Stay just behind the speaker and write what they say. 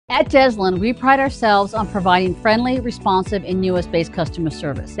At Deslin, we pride ourselves on providing friendly, responsive, and US-based customer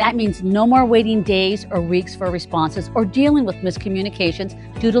service. That means no more waiting days or weeks for responses or dealing with miscommunications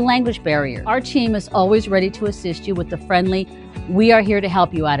due to language barriers. Our team is always ready to assist you with the friendly, we are here to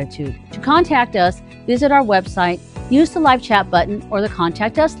help you attitude. To contact us, visit our website, use the live chat button or the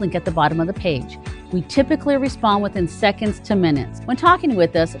Contact Us link at the bottom of the page. We typically respond within seconds to minutes. When talking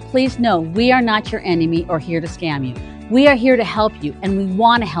with us, please know we are not your enemy or here to scam you. We are here to help you, and we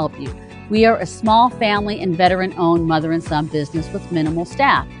want to help you. We are a small family and veteran-owned mother and son business with minimal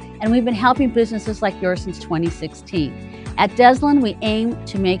staff, and we've been helping businesses like yours since 2016. At Deslin, we aim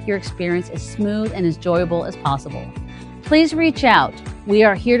to make your experience as smooth and as enjoyable as possible. Please reach out. We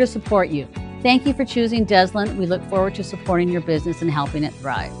are here to support you. Thank you for choosing Deslin. We look forward to supporting your business and helping it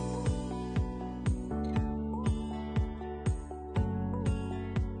thrive.